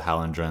of the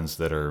Hallandrens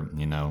that are,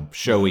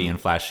 showy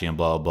and flashy and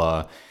blah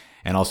blah blah.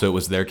 And also, it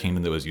was their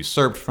kingdom that was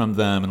usurped from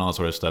them, and all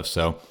sort of stuff.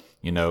 So,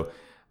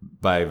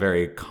 by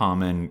very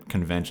common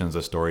conventions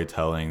of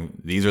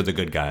storytelling, these are the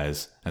good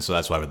guys, and so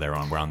that's why we're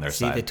on their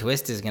See, side. the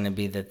twist is going to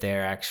be that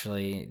they're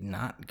actually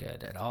not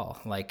good at all.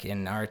 Like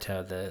in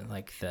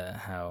Naruto,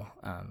 how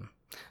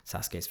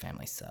Sasuke's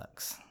family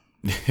sucks.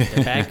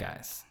 They're bad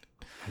guys.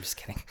 I'm just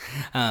kidding.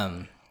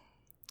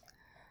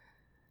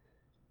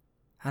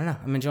 I don't know.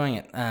 I'm enjoying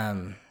it.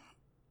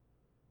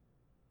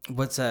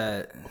 What's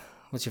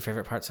your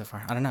favorite part so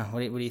far? I don't know. What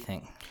do you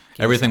think?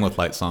 Everything with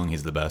Light Song,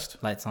 he's the best,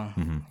 Light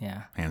song.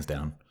 Yeah. hands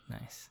down.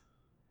 Nice.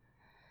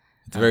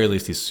 At the very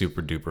least, he's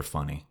super duper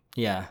funny.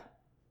 Yeah.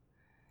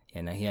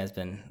 Yeah, no, he has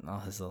been. All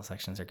his little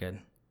sections are good.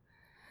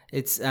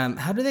 It's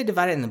how do they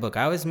divide it in the book?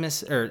 I always miss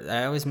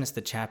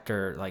the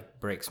chapter like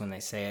breaks when they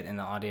say it in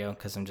the audio,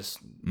 because I'm just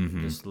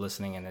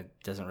listening and it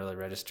doesn't really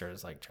register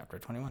as like chapter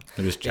 21.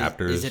 They're just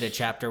chapters. Is it a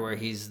chapter where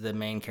he's the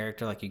main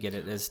character? Like you get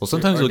it as Well,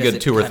 sometimes or you'll does get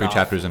it 2 or cut 3 off?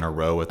 chapters in a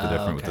row with the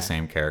with okay. the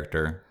same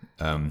character.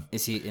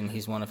 Is he and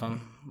he's one of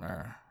them,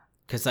 or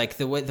because like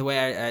the way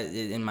I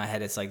in my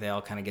head it's like they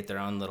all kind of get their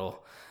own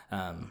little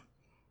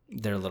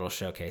their little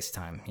showcase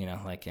time,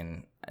 like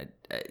in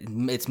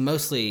it's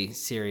mostly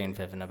Ciri and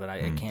Vivenna, but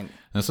I can't.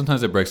 And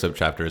sometimes it breaks up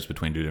chapters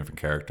between 2 different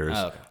characters.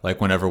 Oh, okay.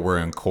 Like whenever we're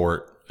in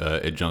court,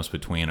 it jumps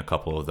between a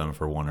couple of them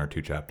for 1 or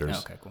 2 chapters.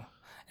 Okay, cool.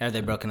 Are they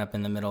broken up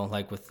in the middle,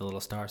 like with the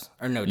little stars,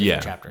 or no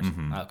different chapters?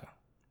 Oh, okay.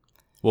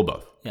 Well,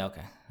 both. Yeah.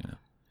 Okay.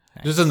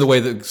 Nice. Just in the way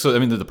that, so I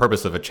mean, the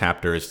purpose of a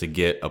chapter is to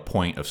get a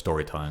point of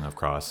storytelling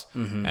across.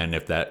 And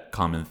if that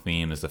common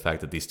theme is the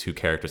fact that these 2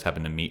 characters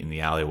happen to meet in the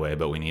alleyway,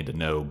 but we need to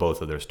know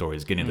both of their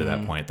stories getting to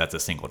that point, that's a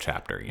single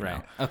chapter, you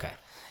know? Okay.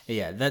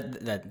 Yeah,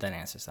 that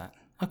answers that.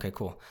 Okay,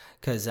 cool.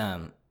 Because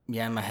in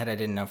my head I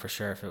didn't know for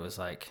sure if it was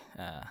like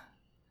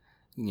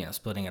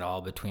splitting it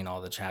all between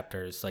all the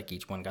chapters, like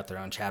each one got their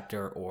own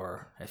chapter,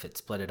 or if it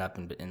split it up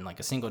in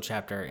like a single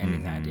chapter,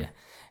 ending the idea.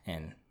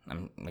 And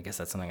I guess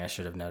that's something I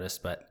should have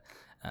noticed, but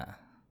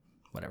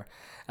whatever.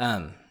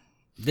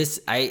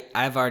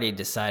 I've already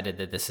decided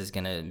that this is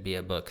gonna be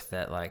a book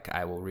that like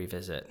I will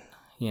revisit.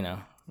 I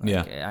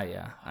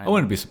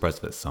wouldn't be surprised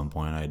if at some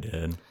point I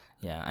did.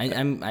 Yeah,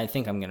 I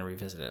think I'm gonna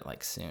revisit it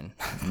like soon.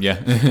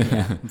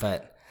 Yeah.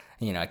 But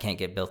I can't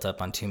get built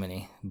up on too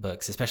many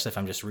books, especially if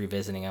I'm just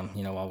revisiting them.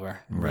 While we're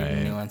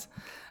reading new ones.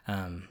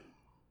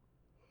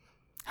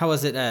 How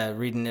was it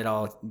reading it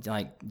all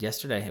like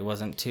yesterday? It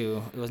wasn't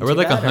too. It wasn't I read too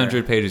like bad,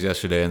 100 pages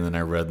yesterday, and then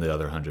I read the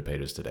other 100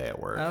 pages today at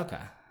work. Oh,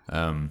 okay.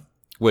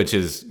 which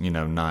is,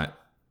 not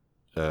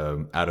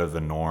out of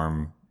the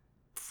norm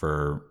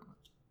for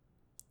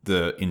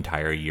the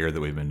entire year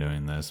that we've been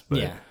doing this. But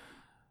Yeah.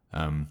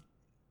 I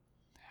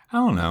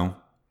don't know.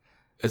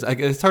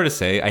 It's hard to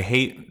say. I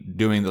hate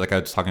doing, like I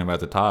was talking about at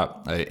the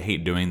top, I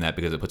hate doing that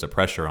because it puts a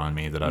pressure on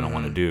me that I don't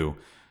want to do.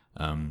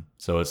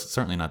 So it's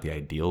certainly not the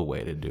ideal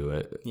way to do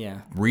it.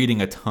 Yeah. Reading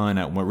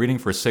reading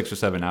for 6 or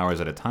 7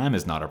 hours at a time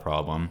is not a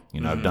problem.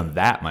 I've done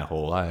that my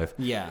whole life.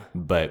 Yeah.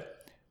 But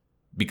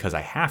because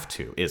I have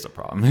to is a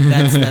problem.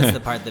 That's the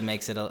part that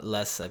makes it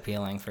less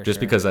appealing for Just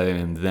sure. because I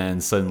am then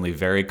suddenly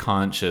very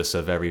conscious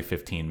of every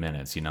 15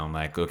 minutes, I'm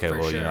like, okay, For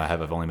well, sure.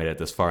 I've only made it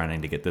this far and I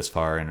need to get this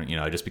far. And,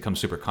 I just become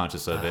super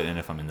conscious of it. And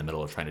if I'm in the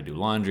middle of trying to do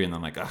laundry and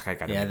I'm like, I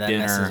got to Yeah, make that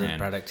dinner. messes with and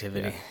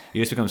productivity. yeah.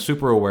 You just become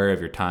super aware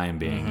of your time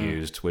being Mm-hmm.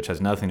 used, which has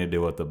nothing to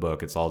do with the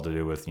book. It's all to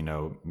do with,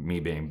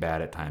 me being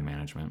bad at time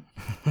management.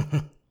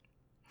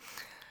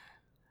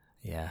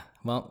 Yeah.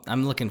 Well,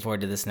 I'm looking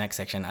forward to this next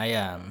section. I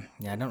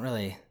don't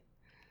really.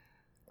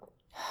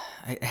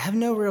 I have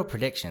no real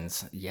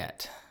predictions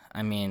yet.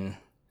 I mean,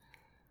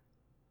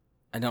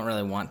 I don't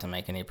really want to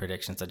make any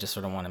predictions. I just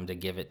sort of want him to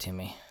give it to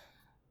me.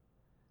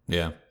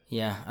 Yeah.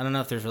 Yeah, I don't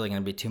know if there's really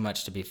going to be too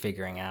much to be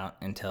figuring out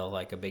until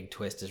like a big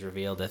twist is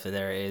revealed, if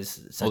there is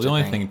such Well, the a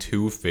only thing. thing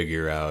to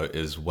figure out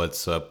is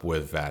what's up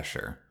with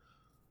Vasher.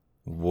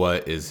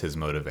 What is his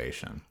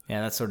motivation?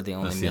 Yeah, that's sort of the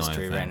only That's the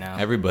mystery only right thing. now.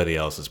 Everybody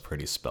else is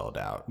pretty spelled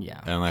out. Yeah.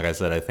 And like I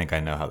said, I think I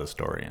know how the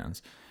story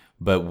ends.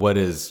 But what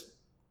is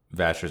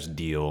Vasher's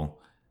deal,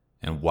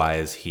 and why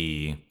is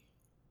he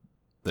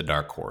the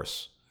dark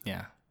horse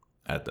Yeah.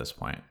 at this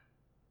point?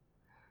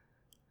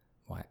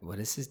 What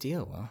is his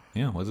deal? Well,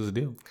 Yeah, what's his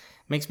deal?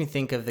 makes me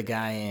think of the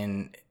guy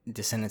in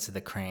Descendants of the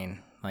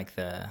Crane, like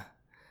the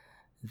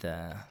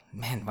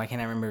man. Why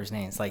can't I remember his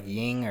name? It's like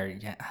Ying or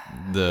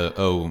The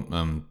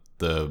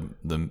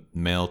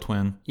male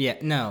twin. yeah.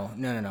 No.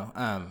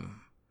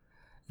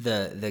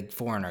 The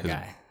foreigner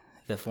guy,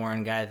 the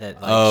foreign guy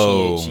that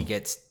like she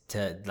gets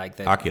to like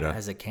the Akira.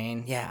 has a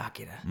cane. Yeah,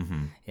 Akira.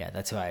 Mm-hmm. Yeah,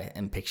 that's who I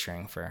am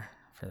picturing for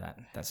that.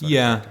 That's sort of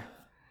Yeah. character.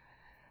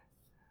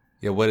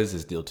 Yeah. What is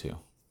his deal too?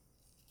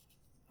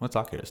 What's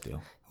Akira's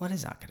deal? What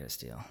is Akira's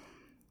deal?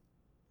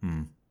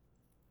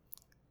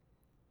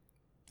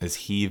 Is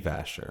he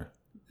Vasher?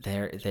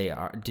 They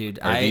are, dude.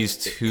 Are these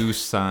two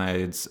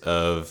sides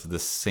of the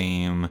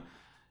same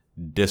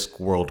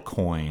Discworld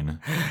coin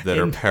that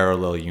are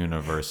parallel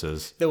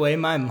universes? The way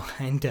my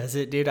mind does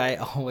it, dude, I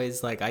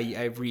always like I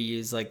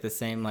reuse like the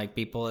same like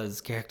people as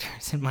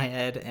characters in my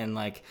head, and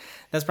like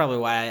that's probably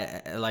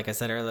why like I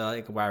said earlier,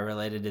 like why I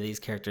related to these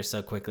characters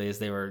so quickly, is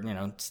they were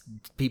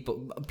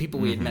people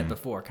we had met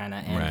before, kind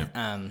of, and Right.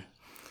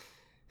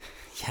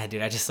 yeah,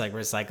 dude, I just like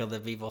recycled the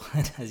people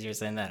as you're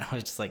saying that. I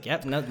was just like,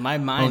 yep, no, my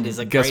mind is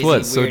like Guess crazy,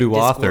 what? So weird do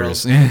Discworld.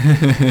 authors.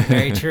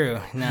 Very true.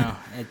 No,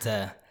 it's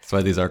That's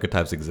why these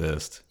archetypes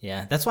exist.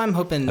 yeah, that's why I'm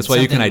hoping. That's why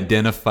you can something-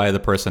 identify the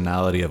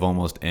personality of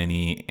almost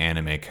any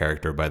anime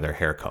character by their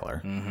hair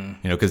color.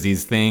 Mm-hmm. Because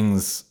these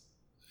things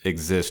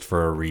exist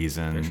for a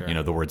reason. For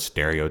sure. The word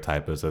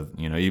stereotype is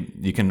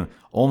you can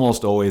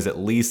almost always at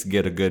least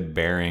get a good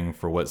bearing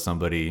for what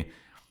somebody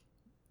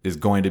is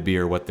going to be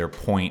or what their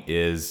point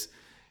is,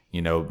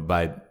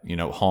 by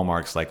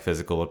hallmarks like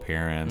physical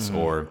appearance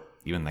or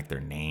even like their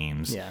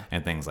names Yeah.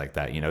 and things like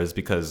that. It's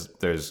because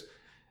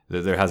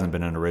there hasn't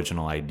been an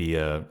original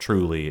idea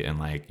truly in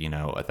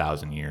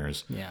 1,000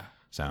 years. Yeah.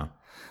 So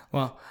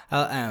Well,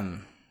 oh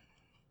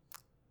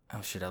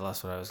shit, I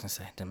lost what I was gonna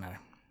say. Didn't matter.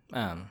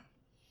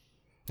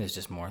 There's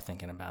just more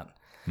thinking about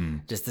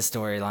just the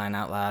storyline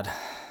out loud.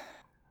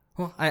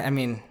 Well, I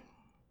mean,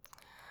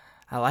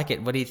 I like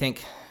it. What do you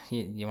think?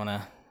 You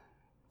have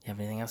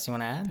anything else you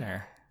want to add,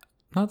 or?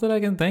 not that I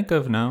can think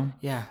of, no.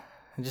 Yeah,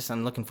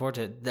 I'm looking forward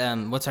to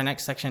it. What's our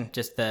next section?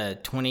 Just the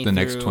 20 The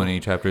next through 20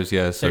 chapters,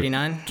 yeah. So,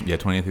 39? yeah,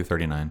 20 through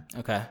 39.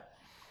 Okay.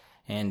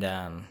 And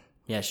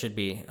yeah, it should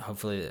be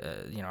hopefully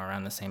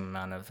around the same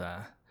amount of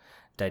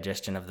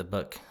digestion of the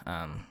book.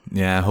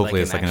 Yeah,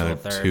 hopefully like it's like an another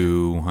actual third.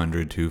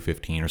 200,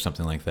 215 or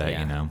something like that,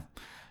 Yeah.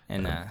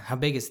 And how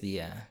big is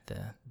the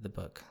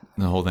book?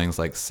 The whole thing's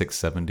like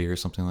 670 or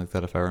something like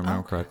that, if I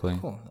remember correctly.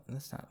 Cool.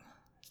 It's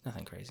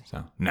nothing crazy.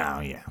 So, no,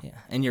 yeah. Yeah.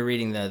 And you're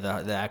reading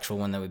the actual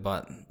one that we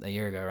bought a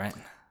year ago, right?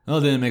 Well,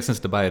 it didn't make sense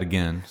to buy it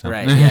again. So.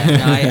 Right. Yeah.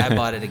 No, I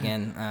bought it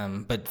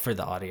again, but for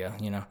the audio,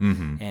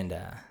 Mm-hmm. And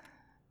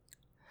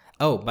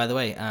oh, by the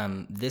way,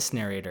 this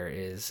narrator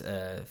is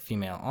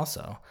female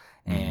also,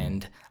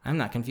 and I'm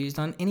not confused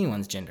on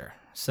anyone's gender.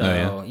 So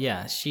Oh,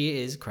 yeah, she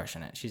is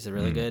crushing it. She's a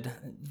really good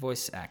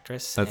voice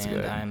actress, That's and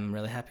good. I'm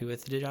really happy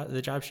with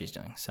the job she's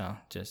doing. So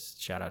just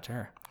shout out to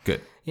her.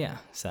 Good. Yeah.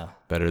 So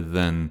Better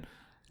than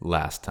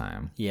last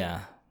time.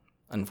 yeah,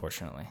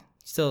 unfortunately,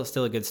 still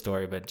a good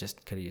story, but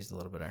just could have used a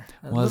little bit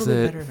Was bit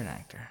it? better of an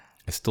actor.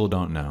 I still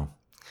don't know.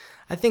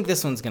 I think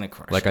this one's gonna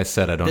crush. Like I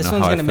said, I don't This know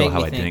one's how I gonna feel make how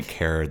me I think. didn't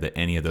care that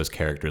any of those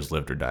characters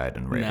lived or died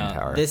in Raven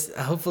Tower.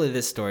 Hopefully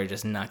this story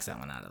just knocks that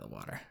one out of the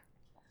water.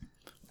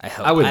 I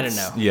hope. I would- I don't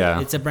know. yeah.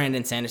 It's a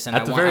Brandon Sanderson.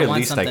 At the I very want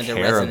least, I something to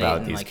care resonate about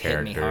and, these like,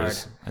 hit me hard.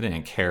 characters. I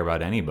didn't care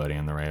about anybody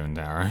in the Raven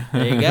Tower.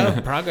 There you go.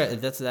 Progress.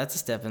 That's a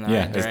step in the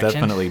Yeah, right it's direction.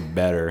 definitely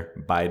better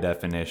by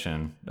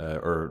definition,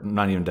 or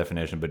not even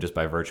definition, but just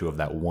by virtue of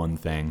that one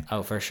thing.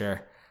 Oh, for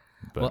sure.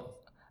 But Well,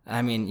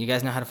 I mean, you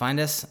guys know how to find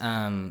us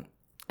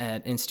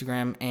at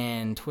Instagram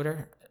and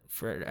Twitter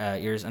for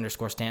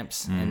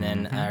ears_stamps. And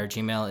then our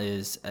Gmail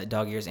is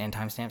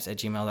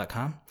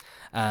dogearsandtimestamps@gmail.com.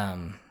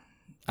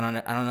 I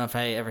don't know if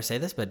I ever say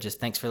this, but just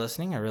thanks for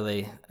listening.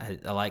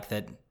 I like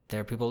that there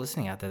are people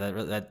listening out there.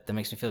 That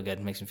makes me feel good.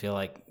 It makes me feel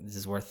like this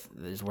is worth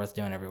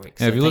doing every week.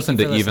 yeah, if you thank listen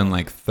for to listening. even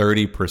like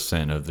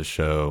 30% of the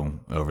show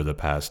over the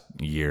past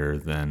year,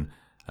 then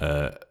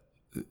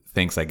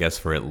thanks, I guess,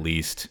 for at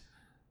least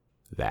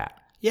that.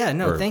 Yeah,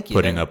 no, or thank you.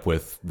 putting up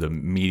with the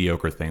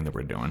mediocre thing that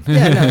we're doing.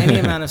 Yeah, no, any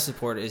amount of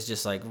support is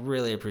just like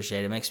really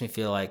appreciated. It makes me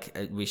feel like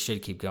we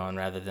should keep going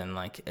rather than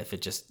like if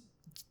it just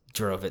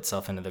drove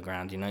itself into the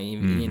ground. You know,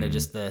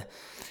 just the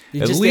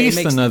At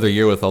least another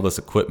year with all this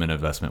equipment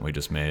investment we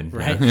just made.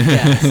 right.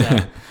 Yeah, so,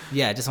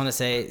 yeah. I just want to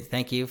say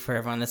thank you for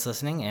everyone that's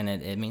listening, and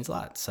it means a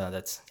lot. So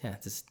this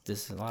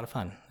is a lot of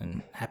fun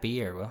and happy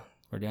year. Well,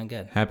 we're doing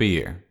good. Happy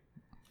year.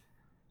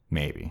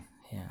 Maybe.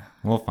 Yeah.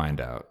 We'll find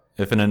out.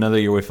 If in another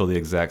year we feel the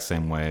exact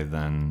same way,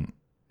 then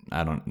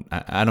I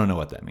don't know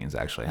what that means,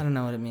 actually. I don't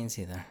know what it means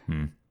either.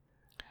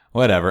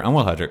 Whatever. I'm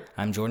Will Hudrick.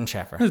 I'm Jordan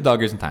Schaffer. This is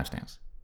Dog Ears and Timestamps.